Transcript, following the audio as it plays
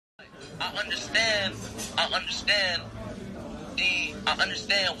I understand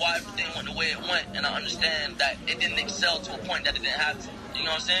why everything went the way it went, and I understand that it didn't excel to a point that it didn't have to. You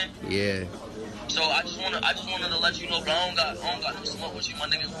know what I'm saying? Yeah. So I just wanted to let you know, but I don't got no smoke with you, my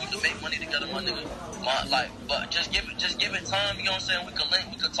nigga. We can make money together, my nigga. But just give it time. You know what I'm saying? We can link,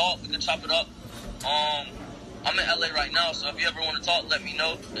 we can talk, we can chop it up. I'm in LA right now, so if you ever want to talk, let me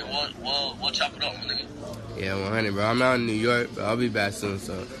know, and we'll chop it up, my nigga. Yeah, 100, bro. I'm out in New York, but I'll be back soon,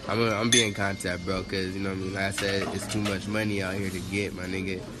 so I'm be in contact, bro, because, you know what I mean, like I said, it's too much money out here to get, my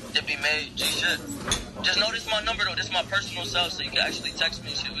nigga. To be made, G-shit. Just know this is my number, though. This is my personal cell, so you can actually text me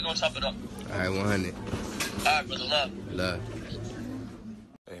and shit. We gonna chop it up. All right, 100. All right, brother. Love. Love.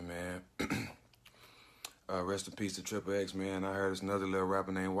 Hey, man. Rest in peace to XXX, man. I heard there's another little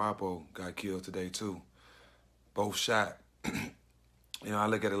rapper named Wapo got killed today, too. Both shot. You know, I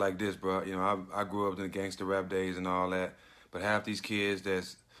look at it like this, bro. You know, I grew up in the gangster rap days and all that, but half these kids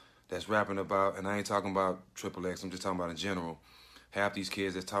that's rapping about, and I ain't talking about XXX, I'm just talking about in general, half these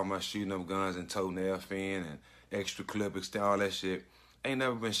kids that's talking about shooting up guns and toting their fin and extra clip, all that shit, ain't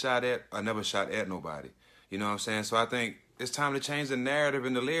never been shot at or never shot at nobody. You know what I'm saying? So I think it's time to change the narrative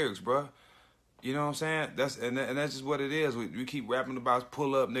in the lyrics, bro. You know what I'm saying? That's just what it is. We keep rapping about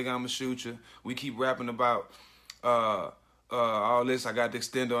pull up, nigga, I'ma shoot you. We keep rapping about all this, I got the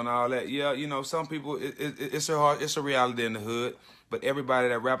extender and all that. Yeah, you know, some people, it's a reality in the hood, but everybody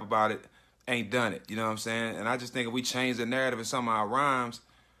that rap about it ain't done it. You know what I'm saying? And I just think if we change the narrative in some of our rhymes,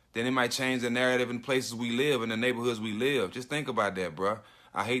 then it might change the narrative in places we live, in the neighborhoods we live. Just think about that, bro.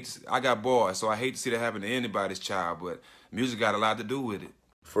 I got boys, so I hate to see that happen to anybody's child, but music got a lot to do with it.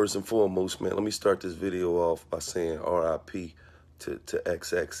 First and foremost, man, let me start this video off by saying R.I.P. to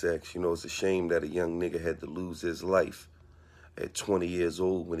XXX. You know, it's a shame that a young nigga had to lose his life at 20 years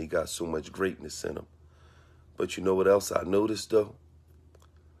old when he got so much greatness in him. But you know what else I noticed, though?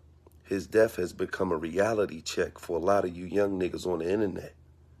 His death has become a reality check for a lot of you young niggas on the internet.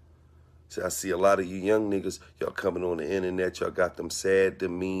 See, I see a lot of you young niggas, y'all coming on the internet, y'all got them sad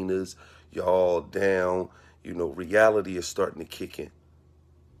demeanors, y'all down. You know, reality is starting to kick in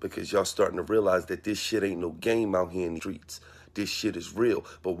because y'all starting to realize that this shit ain't no game out here in the streets. This shit is real.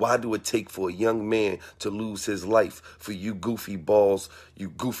 But why do it take for a young man to lose his life for you goofy balls, you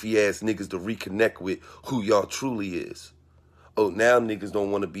goofy ass niggas to reconnect with who y'all truly is? Oh, now niggas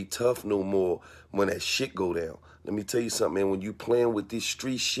don't want to be tough no more when that shit go down. Let me tell you something, man. When you playing with this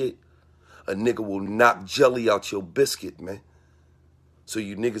street shit, a nigga will knock jelly out your biscuit, man. So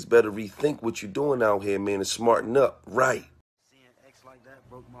you niggas better rethink what you doing out here, man, and smarten up, right? Seeing X like that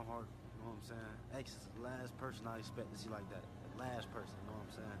broke my heart, you know what I'm saying? X is the last person I expect to see like that. Last person, you know what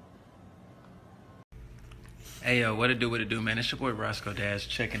I'm saying? Hey yo, what it do, man? It's your boy Roscoe Dash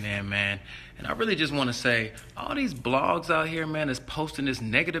checking in, man. And I really just want to say, all these blogs out here, man, is posting this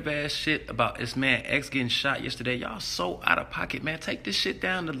negative ass shit about this man X getting shot yesterday. Y'all so out of pocket, man. Take this shit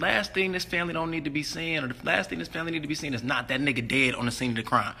down. The last thing this family don't need to be seeing, or the last thing this family need to be seeing, is not that nigga dead on the scene of the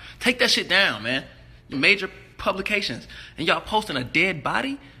crime. Take that shit down, man. Major publications, and y'all posting a dead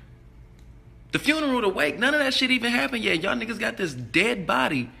body. The funeral, the wake, none of that shit even happened yet. Y'all niggas got this dead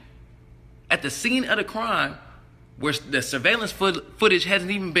body at the scene of the crime where the surveillance footage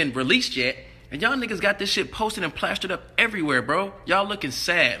hasn't even been released yet. And y'all niggas got this shit posted and plastered up everywhere, bro. Y'all looking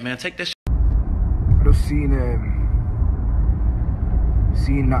sad, man. Take that shit. I just seen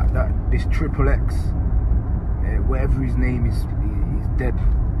that this XXX, whatever his name is, he's dead.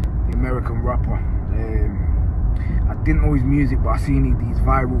 The American rapper. I didn't know his music, but I seen these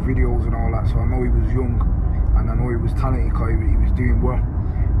viral videos and all that, so I know he was young and I know he was talented because he was doing well.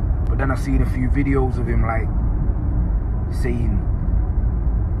 But then I seen a few videos of him like saying,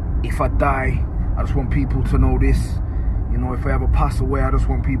 if I die, I just want people to know this. You know, if I ever pass away, I just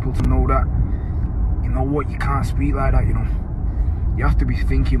want people to know that. You know what, you can't speak like that, you know. You have to be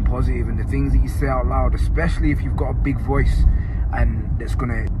thinking positive, and the things that you say out loud, especially if you've got a big voice and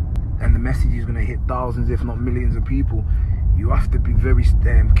the message is gonna hit thousands, if not millions of people, you have to be very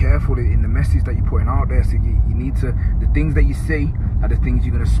careful in the message that you're putting out there. So you need to, the things that you say are the things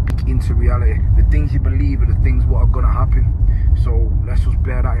you're gonna speak into reality. The things you believe are the things what are gonna happen. So let's just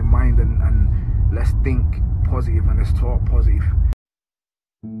bear that in mind and let's think positive and let's talk positive.